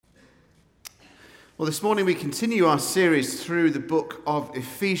Well, this morning we continue our series through the book of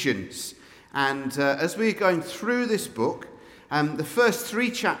Ephesians. And as we're going through this book, the first 3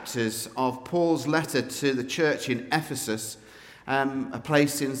 chapters of Paul's letter to the church in Ephesus, a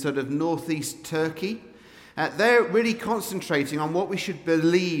place in sort of northeast Turkey, they're really concentrating on what we should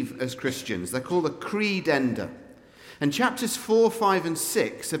believe as Christians. They're called the Credenda. And chapters 4, 5 and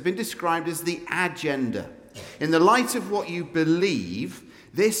 6 have been described as the agenda. In the light of what you believe,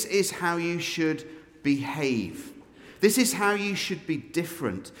 this is how you should behave. This is how you should be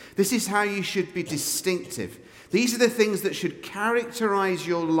different. This is how you should be distinctive. These are the things that should characterize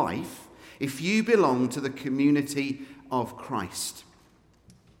your life if you belong to the community of Christ.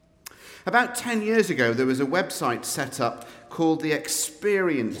 About 10 years ago, there was a website set up called the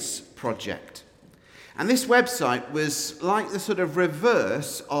Experience Project. And this website was like the sort of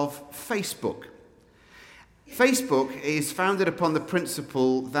reverse of Facebook. Facebook is founded upon the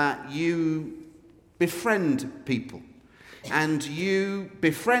principle that you befriend people. And you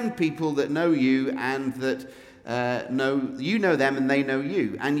befriend people that know you and that you know them and they know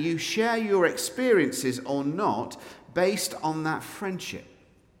you. And you share your experiences or not based on that friendship.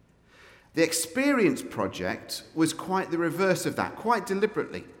 The Experience Project was quite the reverse of that, quite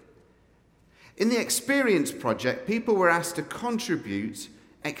deliberately. In the Experience Project, people were asked to contribute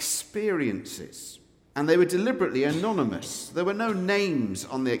experiences. And they were deliberately anonymous. There were no names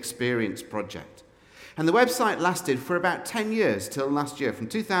on the Experience Project. And the website lasted for about 10 years till last year, from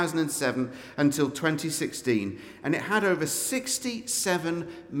 2007 until 2016. And it had over 67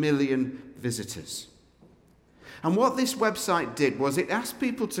 million visitors. And what this website did was it asked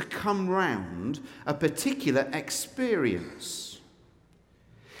people to come round a particular experience.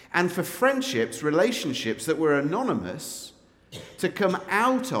 And for friendships, relationships that were anonymous, to come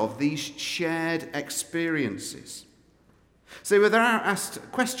out of these shared experiences. So they were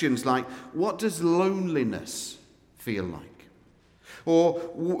asked questions like, what does loneliness feel like? Or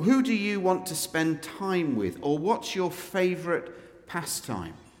who do you want to spend time with? Or what's your favourite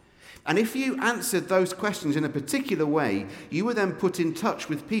pastime? And if you answered those questions in a particular way, you were then put in touch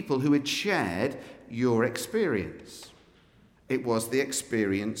with people who had shared your experience. It was the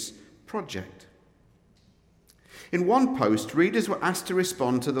Experience Project. In one post, readers were asked to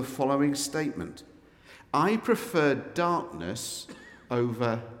respond to the following statement: I prefer darkness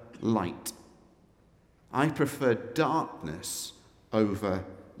over light. I prefer darkness over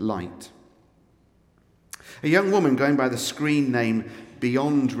light. A young woman going by the screen name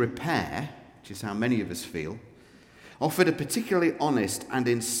Beyond Repair, which is how many of us feel, offered a particularly honest and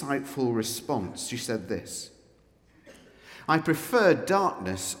insightful response. She said this: I prefer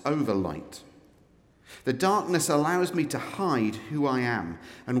darkness over light. The darkness allows me to hide who I am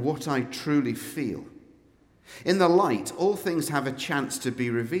and what I truly feel. In the light, all things have a chance to be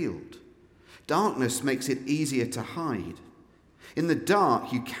revealed. Darkness makes it easier to hide. In the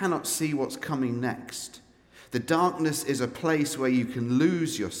dark, you cannot see what's coming next. The darkness is a place where you can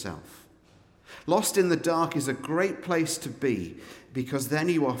lose yourself. Lost in the dark is a great place to be, because then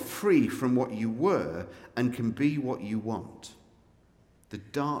you are free from what you were and can be what you want. The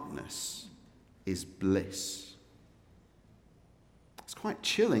darkness is bliss. It's quite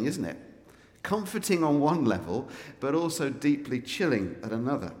chilling, isn't it? Comforting on one level, but also deeply chilling at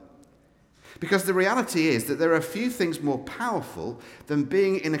another. Because the reality is that there are few things more powerful than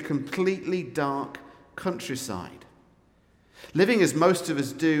being in a completely dark countryside. Living as most of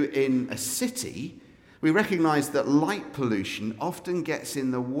us do in a city, we recognize that light pollution often gets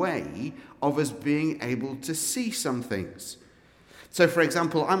in the way of us being able to see some things. So, for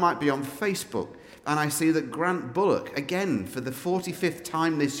example, I might be on Facebook and I see that Grant Bullock, again for the 45th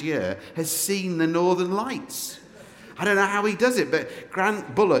time this year, has seen the Northern Lights. I don't know how he does it, but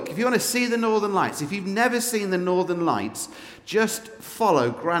Grant Bullock, if you want to see the Northern Lights, if you've never seen the Northern Lights, just follow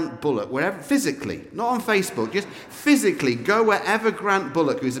Grant Bullock, wherever, physically, not on Facebook, just physically go wherever Grant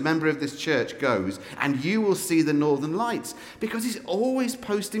Bullock, who's a member of this church, goes, and you will see the Northern Lights, because he's always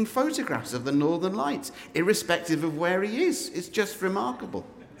posting photographs of the Northern Lights, irrespective of where he is. It's just remarkable.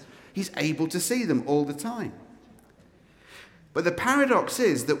 He's able to see them all the time. But the paradox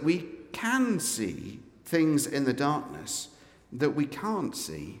is that we can see things in the darkness that we can't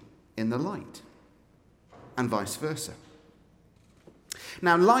see in the light, and vice versa.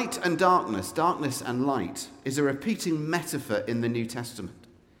 Now, light and darkness and light, is a repeating metaphor in the New Testament.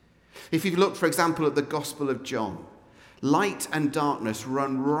 If you've looked, for example, at the Gospel of John, light and darkness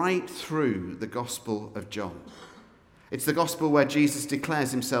run right through the Gospel of John. It's the Gospel where Jesus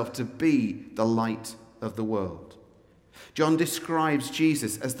declares himself to be the light of the world. John describes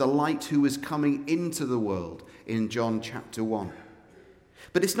Jesus as the light who was coming into the world in John chapter 1.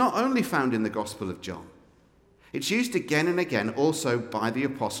 But it's not only found in the Gospel of John. It's used again and again also by the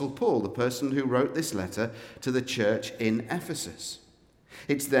Apostle Paul, the person who wrote this letter to the church in Ephesus.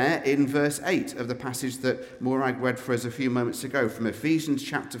 It's there in verse 8 of the passage that Morag read for us a few moments ago from Ephesians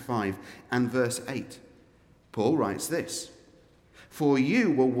chapter 5 and verse 8. Paul writes this: "For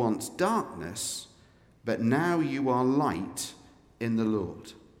you were once darkness, but now you are light in the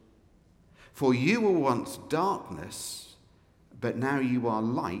Lord." For you were once darkness, but now you are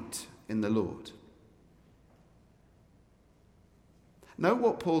light in the Lord. Note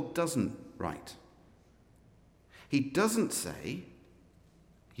what Paul doesn't write. He doesn't say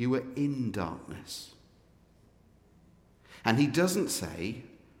you were in darkness. And he doesn't say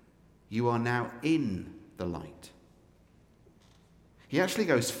you are now in the light. He actually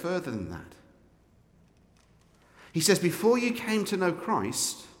goes further than that. He says, before you came to know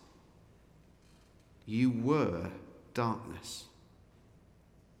Christ, you were darkness.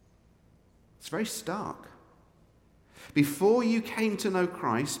 It's very stark. Before you came to know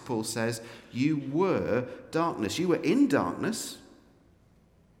Christ, Paul says, you were darkness. You were in darkness.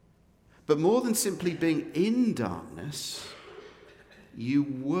 But more than simply being in darkness, you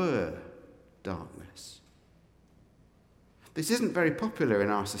were darkness. This isn't very popular in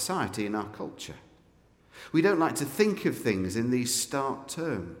our society, in our culture. We don't like to think of things in these stark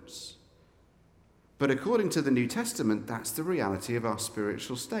terms. But according to the New Testament, that's the reality of our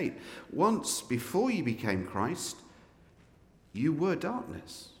spiritual state. Once, before you became Christ, you were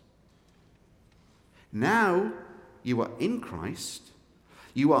darkness. Now you are in Christ.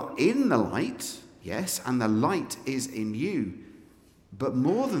 You are in the light, yes, and the light is in you. But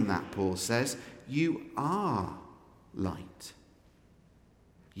more than that, Paul says, you are light.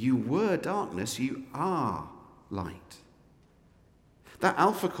 You were darkness, you are light. That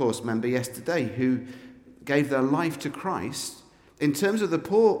Alpha Course member yesterday who gave their life to Christ, in terms of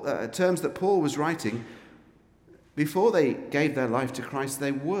the terms that Paul was writing, before they gave their life to Christ,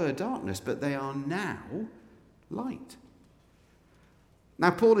 they were darkness, but they are now light. Now,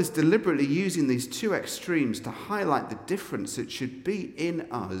 Paul is deliberately using these two extremes to highlight the difference that should be in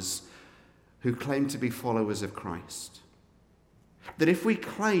us who claim to be followers of Christ. That if we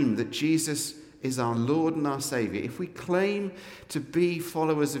claim that Jesus is our Lord and our Saviour, if we claim to be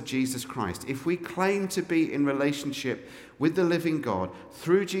followers of Jesus Christ, if we claim to be in relationship with the living God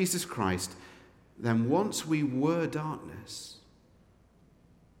through Jesus Christ, then once we were darkness,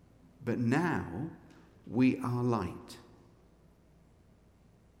 but now we are light.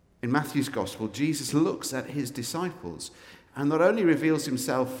 In Matthew's Gospel, Jesus looks at his disciples and not only reveals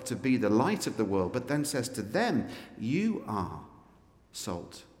himself to be the light of the world, but then says to them, you are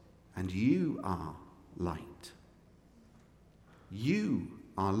salt and you are light. You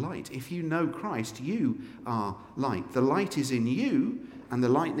are light. If you know Christ, you are light. The light is in you and the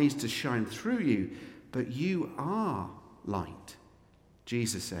light needs to shine through you, but you are light,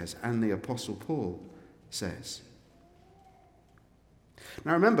 Jesus says, and the Apostle Paul says.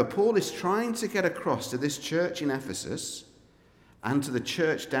 Now remember, Paul is trying to get across to this church in Ephesus and to the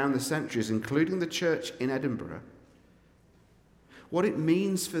church down the centuries, including the church in Edinburgh, what it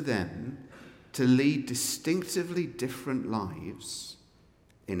means for them to lead distinctively different lives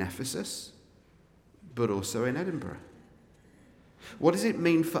in Ephesus, but also in Edinburgh. What does it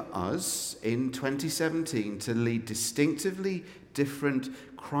mean for us in 2017 to lead distinctively different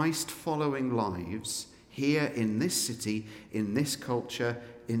Christ-following lives here in this city, in this culture,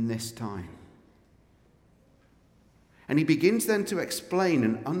 in this time? And he begins then to explain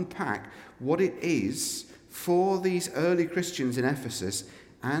and unpack what it is for these early Christians in Ephesus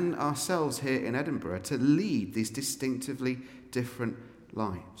and ourselves here in Edinburgh to lead these distinctively different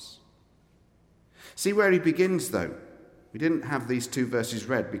lives. See where he begins, though. We didn't have these two verses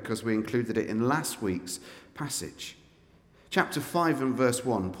read because we included it in last week's passage. Chapter 5 and verse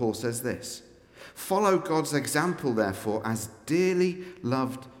 1, Paul says this: "Follow God's example, therefore, as dearly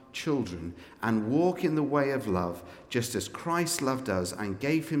loved children, and walk in the way of love, just as Christ loved us and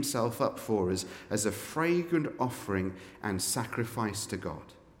gave himself up for us as a fragrant offering and sacrifice to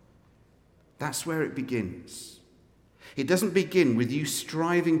God." That's where it begins. It doesn't begin with you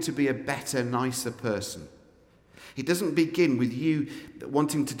striving to be a better, nicer person. It doesn't begin with you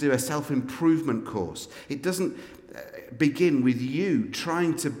wanting to do a self-improvement course. It doesn't begin with you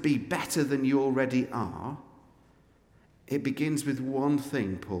trying to be better than you already are. It begins with one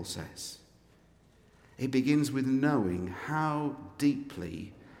thing, Paul says. It begins with knowing how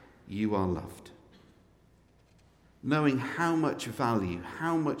deeply you are loved. Knowing how much value,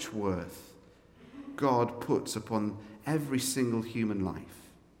 how much worth God puts upon every single human life.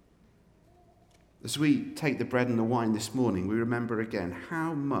 As we take the bread and the wine this morning, we remember again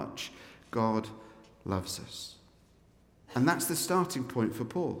how much God loves us. And that's the starting point for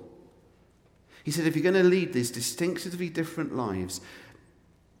Paul. He said, if you're going to lead these distinctively different lives,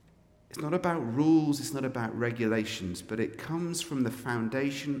 it's not about rules, it's not about regulations, but it comes from the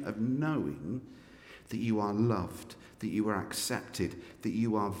foundation of knowing that you are loved, that you are accepted, that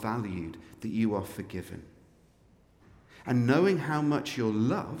you are valued, that you are forgiven. And knowing how much you're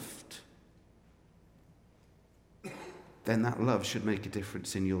loved, then that love should make a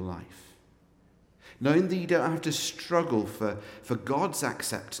difference in your life. Knowing that you don't have to struggle for God's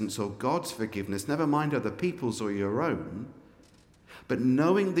acceptance or God's forgiveness, never mind other people's or your own, but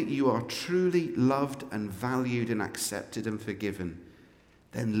knowing that you are truly loved and valued and accepted and forgiven,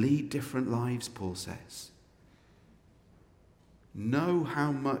 then lead different lives, Paul says. Know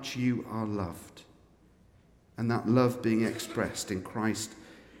how much you are loved, and that love being expressed in Christ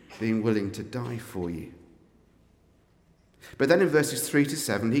being willing to die for you. But then in verses 3 to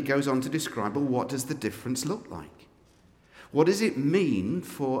 7, he goes on to describe, well, what does the difference look like? What does it mean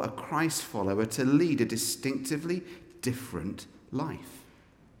for a Christ follower to lead a distinctively different life?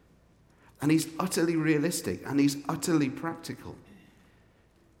 And he's utterly realistic and he's utterly practical.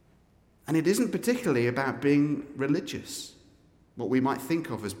 And it isn't particularly about being religious, what we might think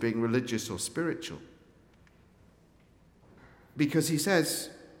of as being religious or spiritual. Because he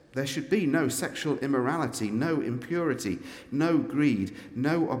says, there should be no sexual immorality, no impurity, no greed,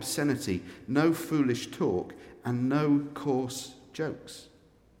 no obscenity, no foolish talk, and no coarse jokes.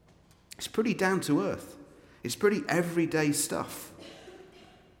 It's pretty down to earth. It's pretty everyday stuff.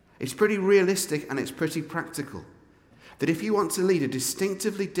 It's pretty realistic and it's pretty practical. That if you want to lead a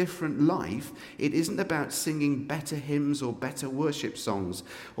distinctively different life, it isn't about singing better hymns or better worship songs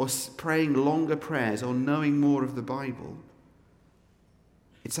or praying longer prayers or knowing more of the Bible.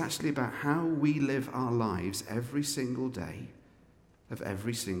 It's actually about how we live our lives every single day of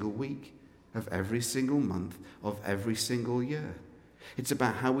every single week, of every single month, of every single year. It's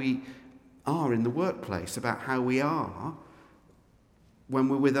about how we are in the workplace, about how we are when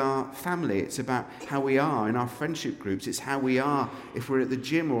we're with our family. It's about how we are in our friendship groups. It's how we are if we're at the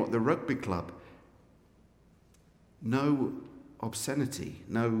gym or at the rugby club. No obscenity,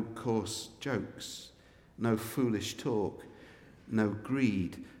 no coarse jokes, no foolish talk, no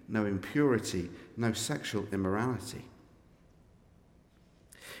greed, no impurity, no sexual immorality.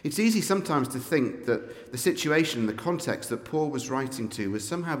 It's easy sometimes to think that the situation, the context that Paul was writing to was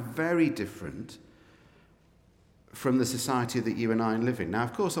somehow very different from the society that you and I live in. Now,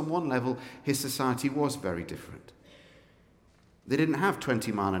 of course, on one level, his society was very different. They didn't have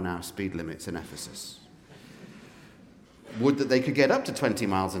 20-mile-an-hour speed limits in Ephesus. Would that they could get up to 20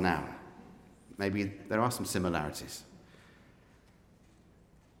 miles an hour. Maybe there are some similarities.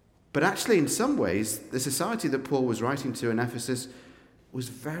 But actually, in some ways, the society that Paul was writing to in Ephesus was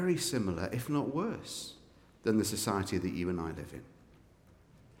very similar, if not worse, than the society that you and I live in.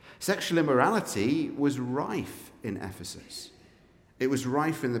 Sexual immorality was rife in Ephesus. It was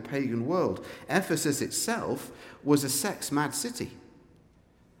rife in the pagan world. Ephesus itself was a sex-mad city.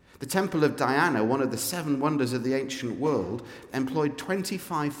 The Temple of Diana, one of the 7 wonders of the ancient world, employed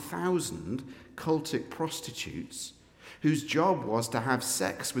 25,000 cultic prostitutes whose job was to have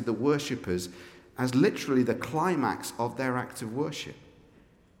sex with the worshippers as literally the climax of their act of worship.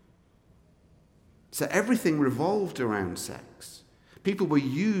 So everything revolved around sex. People were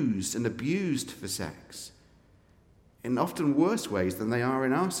used and abused for sex in often worse ways than they are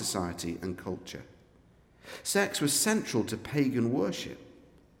in our society and culture. Sex was central to pagan worship.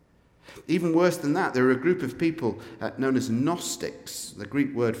 Even worse than that, there were a group of people known as Gnostics. The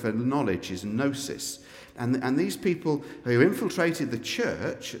Greek word for knowledge is gnosis. And these people who infiltrated the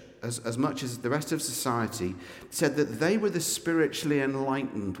church as much as the rest of society said that they were the spiritually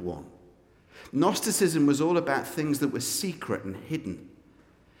enlightened one. Gnosticism was all about things that were secret and hidden.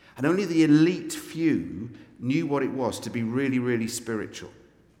 And only the elite few knew what it was to be really, really spiritual.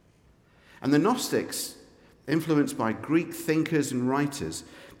 And the Gnostics, influenced by Greek thinkers and writers,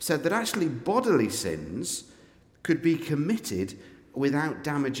 said that actually bodily sins could be committed without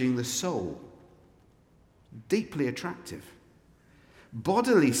damaging the soul. Deeply attractive.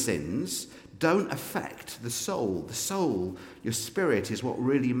 Bodily sins don't affect the soul. The soul, your spirit, is what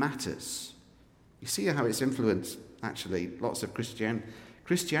really matters. You see how it's influenced, actually, lots of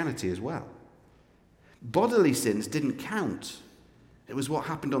Christianity as well. Bodily sins didn't count. It was what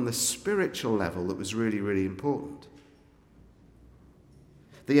happened on the spiritual level that was really, really important.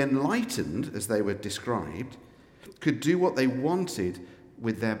 The enlightened, as they were described, could do what they wanted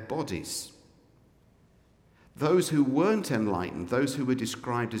with their bodies. those who weren't enlightened, those who were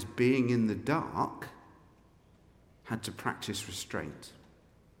described as being in the dark, had to practice restraint.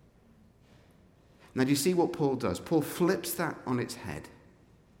 Now, do you see what Paul does? Paul flips that on its head.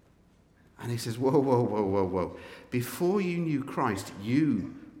 And he says, whoa, whoa, whoa, whoa, whoa. Before you knew Christ,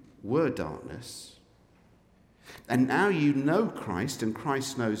 you were darkness. And now you know Christ and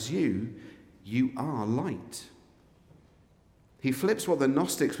Christ knows you, you are light. He flips what the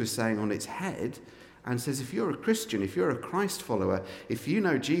Gnostics were saying on its head and says, if you're a Christian, if you're a Christ follower, if you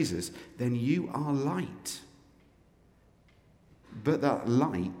know Jesus, then you are light. But that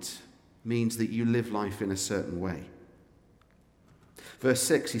light means that you live life in a certain way. Verse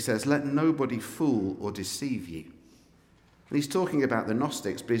 6, he says, let nobody fool or deceive you. And he's talking about the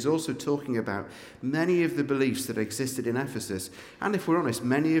Gnostics, but he's also talking about many of the beliefs that existed in Ephesus, and if we're honest,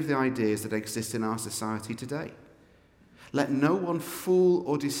 many of the ideas that exist in our society today. Let no one fool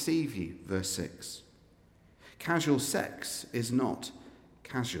or deceive you, verse 6. Casual sex is not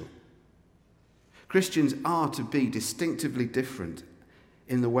casual. Christians are to be distinctively different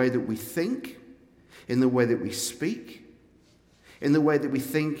in the way that we think, in the way that we speak, in the way that we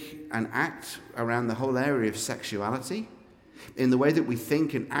think and act around the whole area of sexuality, in the way that we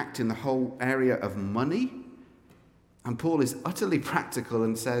think and act in the whole area of money. And Paul is utterly practical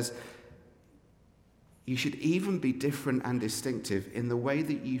and says, you should even be different and distinctive in the way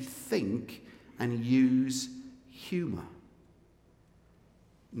that you think and use humor.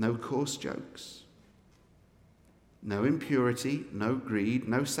 No coarse jokes. No impurity, no greed,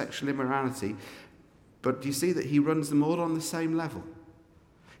 no sexual immorality. But do you see that he runs them all on the same level?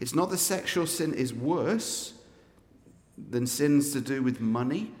 It's not that sexual sin is worse than sins to do with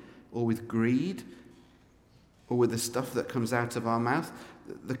money or with greed or with the stuff that comes out of our mouth.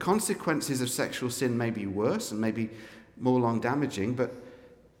 The consequences of sexual sin may be worse and maybe more long damaging, but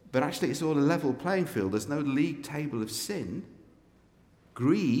actually it's all a level playing field. There's no league table of sin.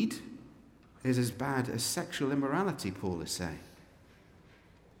 Greed is as bad as sexual immorality, Paul is saying.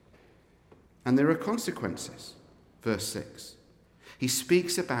 And there are consequences. Verse 6. He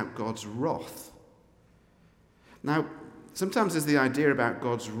speaks about God's wrath. Now, sometimes there's the idea about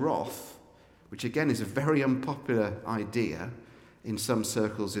God's wrath, which again is a very unpopular idea in some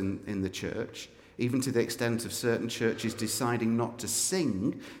circles in the church, even to the extent of certain churches deciding not to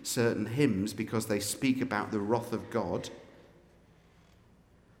sing certain hymns because they speak about the wrath of God.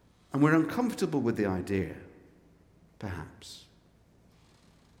 And we're uncomfortable with the idea, perhaps.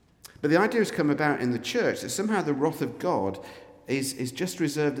 But the idea has come about in the church that somehow the wrath of God is just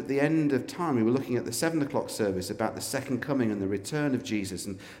reserved at the end of time. We were looking at the 7 o'clock service about the second coming and the return of Jesus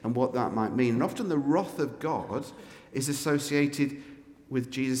and what that might mean. And often the wrath of God is associated with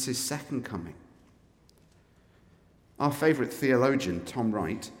Jesus' second coming. Our favourite theologian, Tom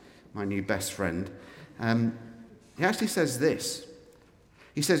Wright, my new best friend, he actually says this.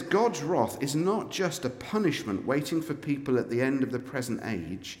 He says, God's wrath is not just a punishment waiting for people at the end of the present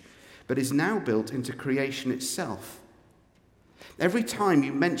age, but is now built into creation itself. Every time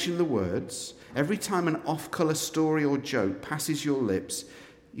you mention the words, every time an off-colour story or joke passes your lips,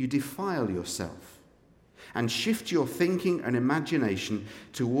 you defile yourself and shift your thinking and imagination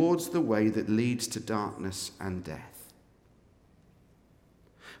towards the way that leads to darkness and death.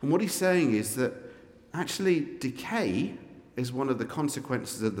 And what he's saying is that actually decay is one of the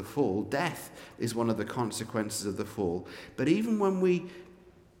consequences of the fall. Death is one of the consequences of the fall. But even when we,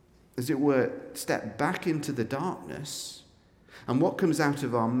 as it were, step back into the darkness, and what comes out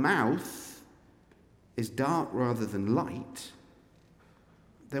of our mouth is dark rather than light,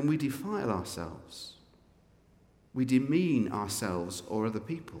 then we defile ourselves. We demean ourselves or other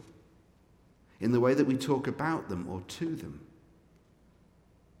people in the way that we talk about them or to them.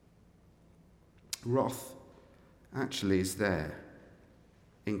 Wrath actually is there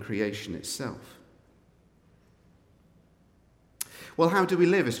in creation itself. Well, how do we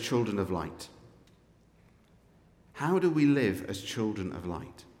live as children of light? How do we live as children of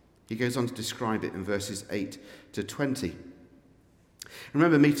light? He goes on to describe it in verses 8 to 20. I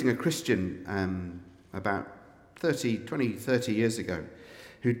remember meeting a Christian about 30 years ago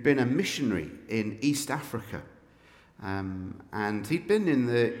who'd been a missionary in East Africa. And he'd been in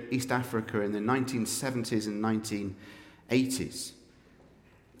the East Africa in the 1970s and 1980s.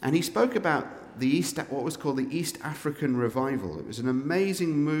 And he spoke about what was called the East African Revival. It was an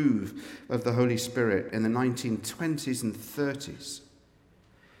amazing move of the Holy Spirit in the 1920s and 30s.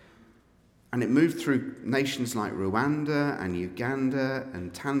 And it moved through nations like Rwanda and Uganda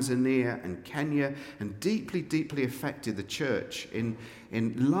and Tanzania and Kenya and deeply, deeply affected the church in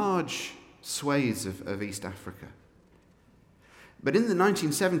large swathes of East Africa. But in the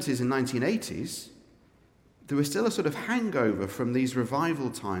 1970s and 1980s, there was still a sort of hangover from these revival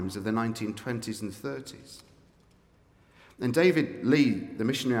times of the 1920s and 30s. And David Lee, the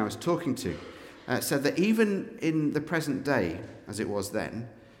missionary I was talking to, said that even in the present day, as it was then,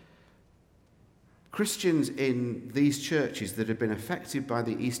 Christians in these churches that had been affected by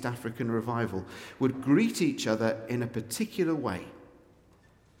the East African revival would greet each other in a particular way.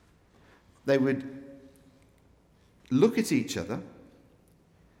 They would look at each other,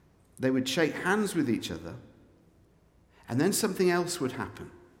 they would shake hands with each other, and then something else would happen.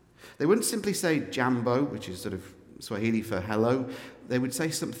 They wouldn't simply say jambo, which is sort of Swahili for hello. They would say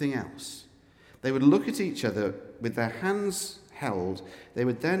something else. They would look at each other with their hands held. They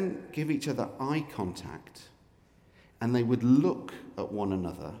would then give each other eye contact, and they would look at one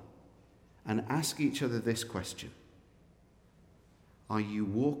another and ask each other this question: are you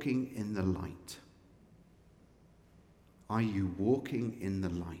walking in the light? Are you walking in the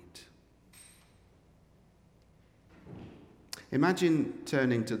light? Imagine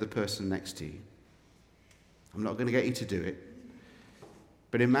turning to the person next to you. I'm not going to get you to do it.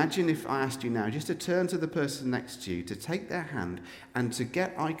 But imagine if I asked you now just to turn to the person next to you, to take their hand and to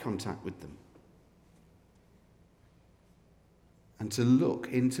get eye contact with them. And to look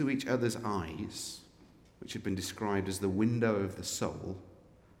into each other's eyes, which have been described as the window of the soul,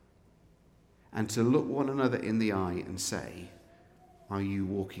 and to look one another in the eye and say, are you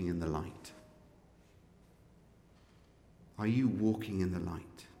walking in the light? Are you walking in the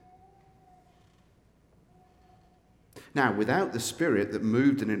light? Now, without the Spirit that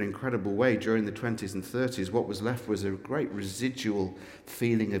moved in an incredible way during the 20s and 30s, what was left was a great residual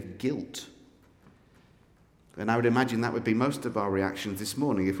feeling of guilt. And I would imagine that would be most of our reactions this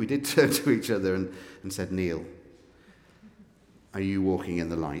morning if we did turn to each other and said, Neil, are you walking in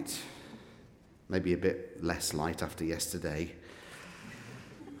the light? Maybe a bit less light after yesterday.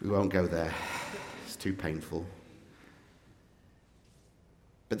 We won't go there. It's too painful.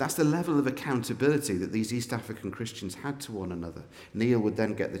 But that's the level of accountability that these East African Christians had to one another. Neil would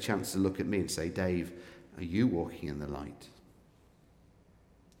then get the chance to look at me and say, Dave, are you walking in the light?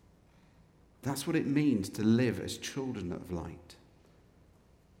 That's what it means to live as children of light.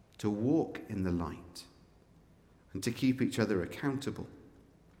 To walk in the light. And to keep each other accountable.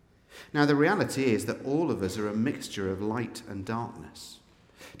 Now, the reality is that all of us are a mixture of light and darkness.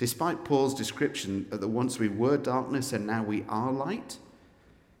 Despite Paul's description that once we were darkness and now we are light,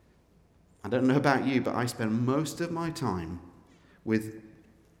 I don't know about you, but I spend most of my time with,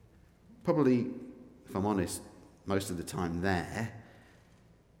 probably, if I'm honest, most of the time there,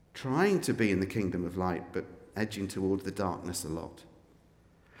 trying to be in the kingdom of light, but edging towards the darkness a lot.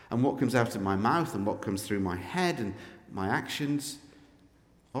 And what comes out of my mouth and what comes through my head and my actions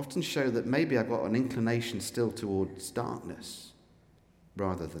often show that maybe I've got an inclination still towards darkness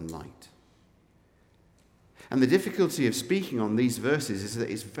rather than light. And the difficulty of speaking on these verses is that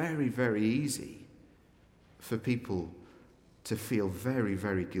it's very, very easy for people to feel very,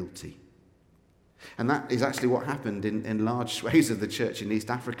 very guilty. And that is actually what happened in large swathes of the church in East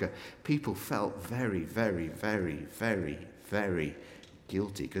Africa. People felt very, very, very, very, very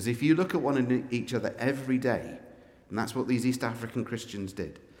guilty. Because if you look at one each other every day, and that's what these East African Christians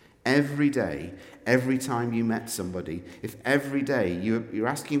did, every day, every time you met somebody, if every day you're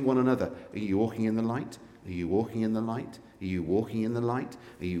asking one another, are you walking in the light? Are you walking in the light? Are you walking in the light?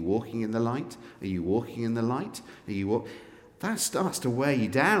 Are you walking in the light? Are you walking in the light? Are you That starts to wear you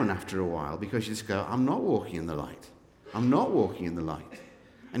down after a while, because you just go, I'm not walking in the light. I'm not walking in the light.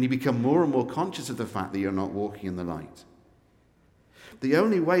 And you become more and more conscious of the fact that you're not walking in the light. The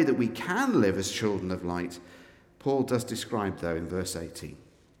only way that we can live as children of light, Paul does describe, though, in verse 18.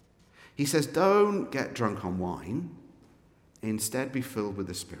 He says, don't get drunk on wine. Instead, be filled with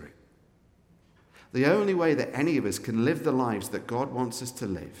the Spirit. The only way that any of us can live the lives that God wants us to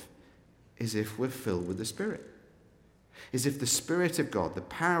live is if we're filled with the Spirit. Is if the Spirit of God, the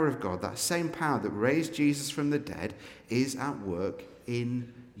power of God, that same power that raised Jesus from the dead, is at work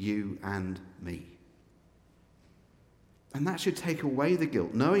in you and me. And that should take away the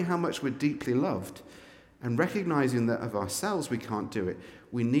guilt. Knowing how much we're deeply loved and recognizing that of ourselves we can't do it,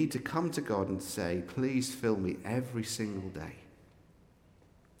 we need to come to God and say, please fill me every single day.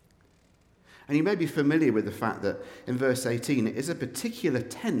 And you may be familiar with the fact that in verse 18 it is a particular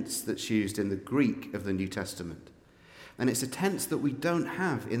tense that's used in the Greek of the New Testament. And it's a tense that we don't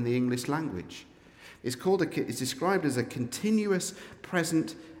have in the English language. It's described as a continuous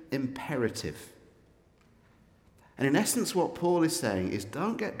present imperative. And in essence what Paul is saying is,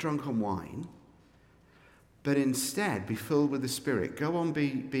 don't get drunk on wine, but instead be filled with the Spirit. Go on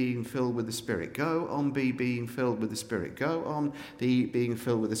being filled with the Spirit. Go on being filled with the Spirit. Go on being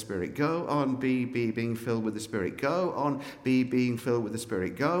filled with the Spirit. Go on being filled with the Spirit. Go on being filled with the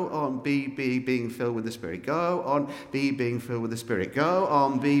Spirit. Go on being filled with the Spirit. Go on being filled with the Spirit. Go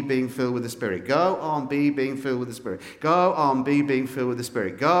on being filled with the Spirit. Go on being filled with the Spirit. Go on being filled with the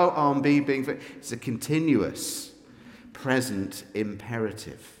Spirit. Go on being filled. It's a continuous, present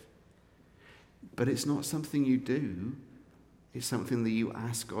imperative. But it's not something you do, it's something that you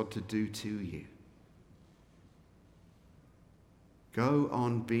ask God to do to you. Go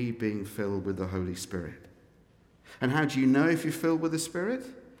on being filled with the Holy Spirit. And how do you know if you're filled with the Spirit?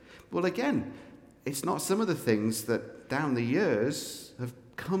 Well, again, it's not some of the things that down the years have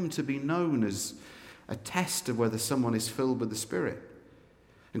come to be known as a test of whether someone is filled with the Spirit.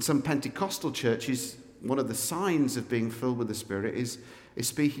 In some Pentecostal churches, one of the signs of being filled with the Spirit is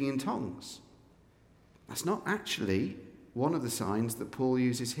speaking in tongues. That's not actually one of the signs that Paul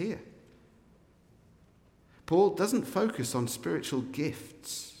uses here. Paul doesn't focus on spiritual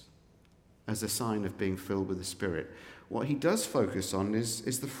gifts as a sign of being filled with the Spirit. What he does focus on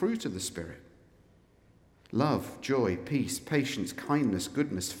is the fruit of the Spirit. Love, joy, peace, patience, kindness,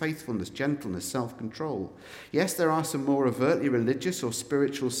 goodness, faithfulness, gentleness, self-control. Yes, there are some more overtly religious or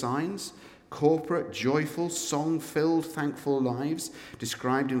spiritual signs, corporate, joyful, song-filled, thankful lives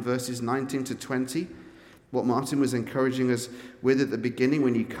described in verses 19 to 20. What Martin was encouraging us with at the beginning,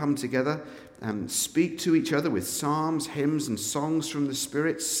 when you come together, speak to each other with psalms, hymns, and songs from the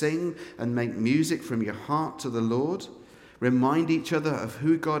Spirit. Sing and make music from your heart to the Lord. Remind each other of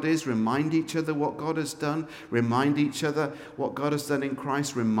who God is. Remind each other what God has done. Remind each other what God has done in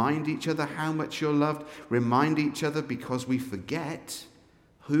Christ. Remind each other how much you're loved. Remind each other, because we forget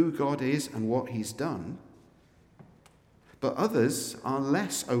who God is and what he's done. But others are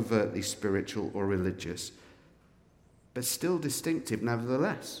less overtly spiritual or religious, but still distinctive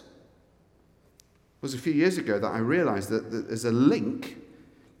nevertheless. It was a few years ago that I realized that there's a link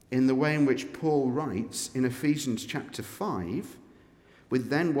in the way in which Paul writes in Ephesians chapter 5 with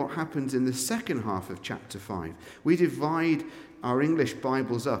then what happens in the second half of chapter 5. We divide our English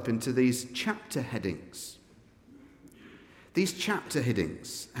Bibles up into these chapter headings. These chapter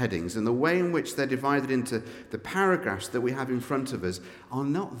headings and the way in which they're divided into the paragraphs that we have in front of us are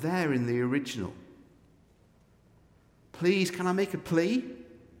not there in the original. Please, can I make a plea?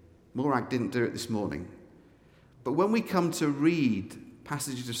 Morag didn't do it this morning. But when we come to read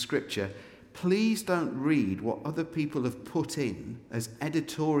passages of Scripture, please don't read what other people have put in as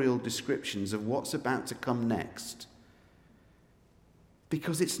editorial descriptions of what's about to come next,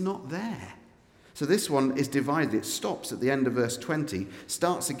 because it's not there. So this one is divided. It stops at the end of verse 20,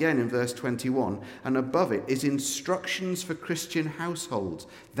 starts again in verse 21, and above it is instructions for Christian households.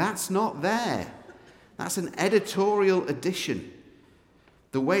 That's not there. That's an editorial addition.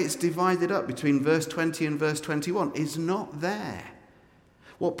 The way it's divided up between verse 20 and verse 21 is not there.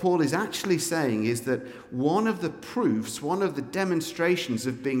 What Paul is actually saying is that one of the proofs, one of the demonstrations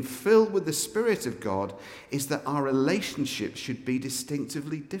of being filled with the Spirit of God is that our relationships should be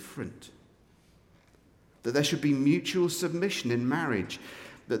distinctively different. That there should be mutual submission in marriage.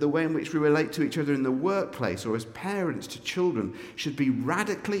 That the way in which we relate to each other in the workplace or as parents to children should be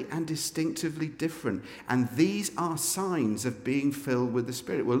radically and distinctively different. And these are signs of being filled with the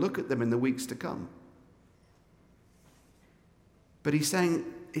Spirit. We'll look at them in the weeks to come. But he's saying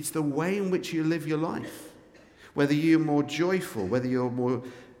it's the way in which you live your life. Whether you're more joyful, whether you're more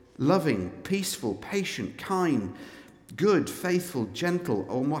loving, peaceful, patient, kind, good, faithful, gentle,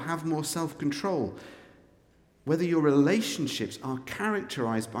 or have more self-control. Whether your relationships are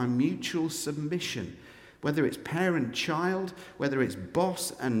characterized by mutual submission, whether it's parent-child, whether it's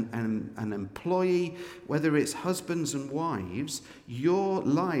boss and employee, whether it's husbands and wives, your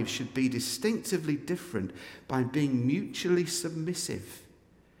lives should be distinctively different by being mutually submissive,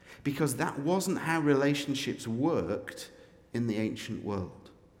 because that wasn't how relationships worked in the ancient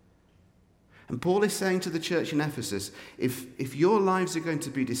world. And Paul is saying to the church in Ephesus, if your lives are going to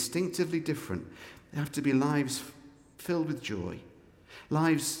be distinctively different, they have to be lives filled with joy,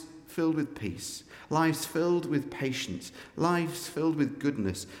 lives filled with peace, lives filled with patience, lives filled with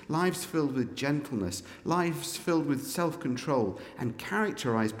goodness, lives filled with gentleness, lives filled with self-control, and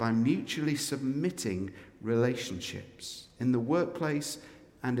characterized by mutually submitting relationships in the workplace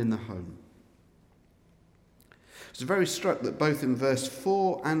and in the home. I was very struck that both in verse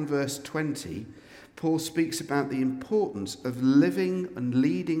 4 and verse 20, Paul speaks about the importance of living and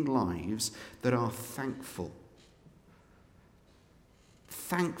leading lives that are thankful.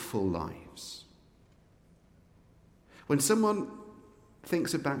 Thankful lives. When someone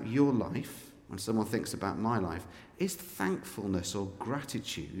thinks about your life, when someone thinks about my life, is thankfulness or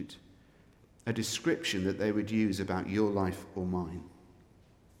gratitude a description that they would use about your life or mine?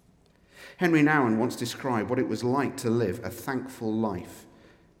 Henry Nouwen once described what it was like to live a thankful life.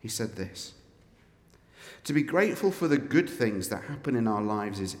 He said this: "To be grateful for the good things that happen in our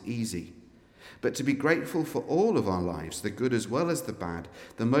lives is easy. But to be grateful for all of our lives, the good as well as the bad,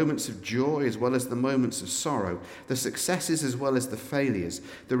 the moments of joy as well as the moments of sorrow, the successes as well as the failures,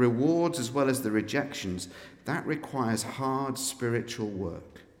 the rewards as well as the rejections, that requires hard spiritual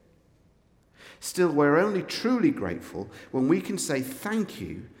work. Still, we're only truly grateful when we can say thank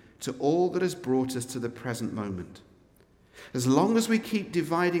you to all that has brought us to the present moment. As long as we keep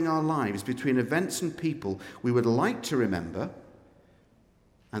dividing our lives between events and people we would like to remember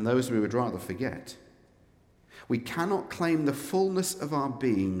and those we would rather forget, we cannot claim the fullness of our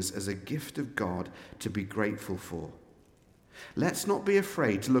beings as a gift of God to be grateful for. Let's not be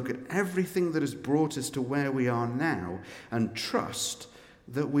afraid to look at everything that has brought us to where we are now and trust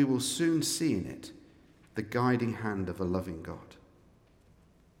that we will soon see in it the guiding hand of a loving God."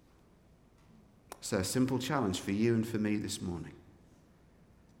 So a simple challenge for you and for me this morning.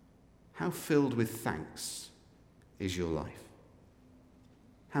 How filled with thanks is your life?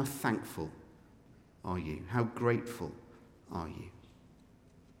 How thankful are you? How grateful are you?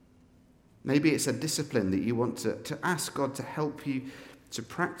 Maybe it's a discipline that you want to ask God to help you to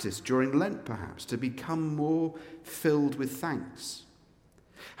practice during Lent, perhaps, to become more filled with thanks.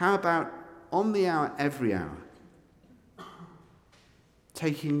 How about on the hour, every hour,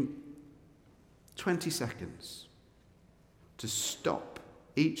 taking 20 seconds to stop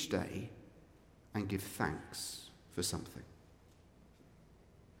each day and give thanks for something?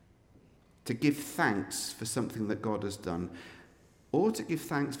 To give thanks for something that God has done, or to give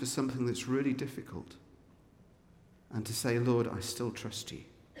thanks for something that's really difficult, and to say, "Lord, I still trust you."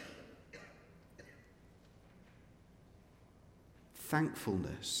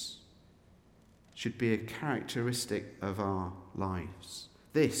 Thankfulness should be a characteristic of our lives.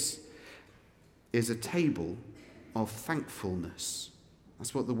 This is a table of thankfulness.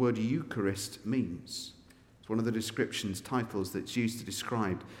 That's what the word Eucharist means. It's one of the descriptions, titles that's used to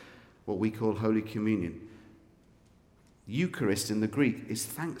describe what we call Holy Communion. Eucharist in the Greek is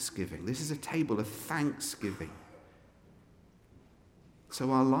thanksgiving. This is a table of thanksgiving.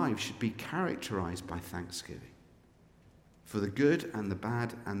 So our lives should be characterized by thanksgiving for the good and the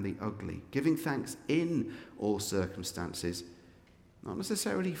bad and the ugly. Giving thanks in all circumstances, not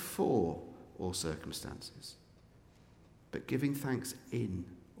necessarily for all circumstances, but giving thanks in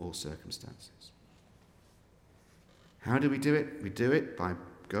all circumstances. How do we do it? We do it by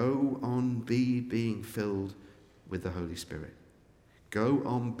go on being filled with the Holy Spirit. Go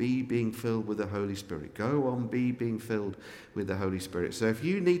on being filled with the Holy Spirit. Go on being filled with the Holy Spirit. So if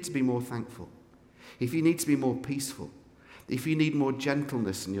you need to be more thankful, if you need to be more peaceful, if you need more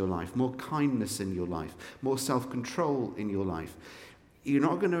gentleness in your life, more kindness in your life, more self-control in your life, you're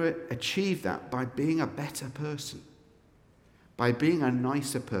not going to achieve that by being a better person, by being a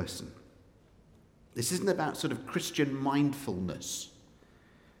nicer person. This isn't about sort of Christian mindfulness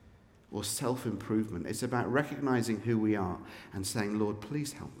or self-improvement. It's about recognizing who we are and saying, "Lord,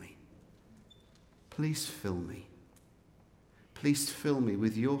 please help me. Please fill me. Please fill me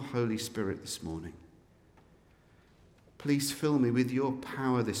with your Holy Spirit this morning. Please fill me with your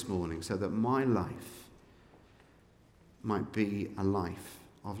power this morning so that my life might be a life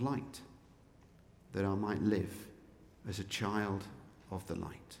of light, that I might live as a child of the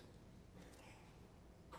light."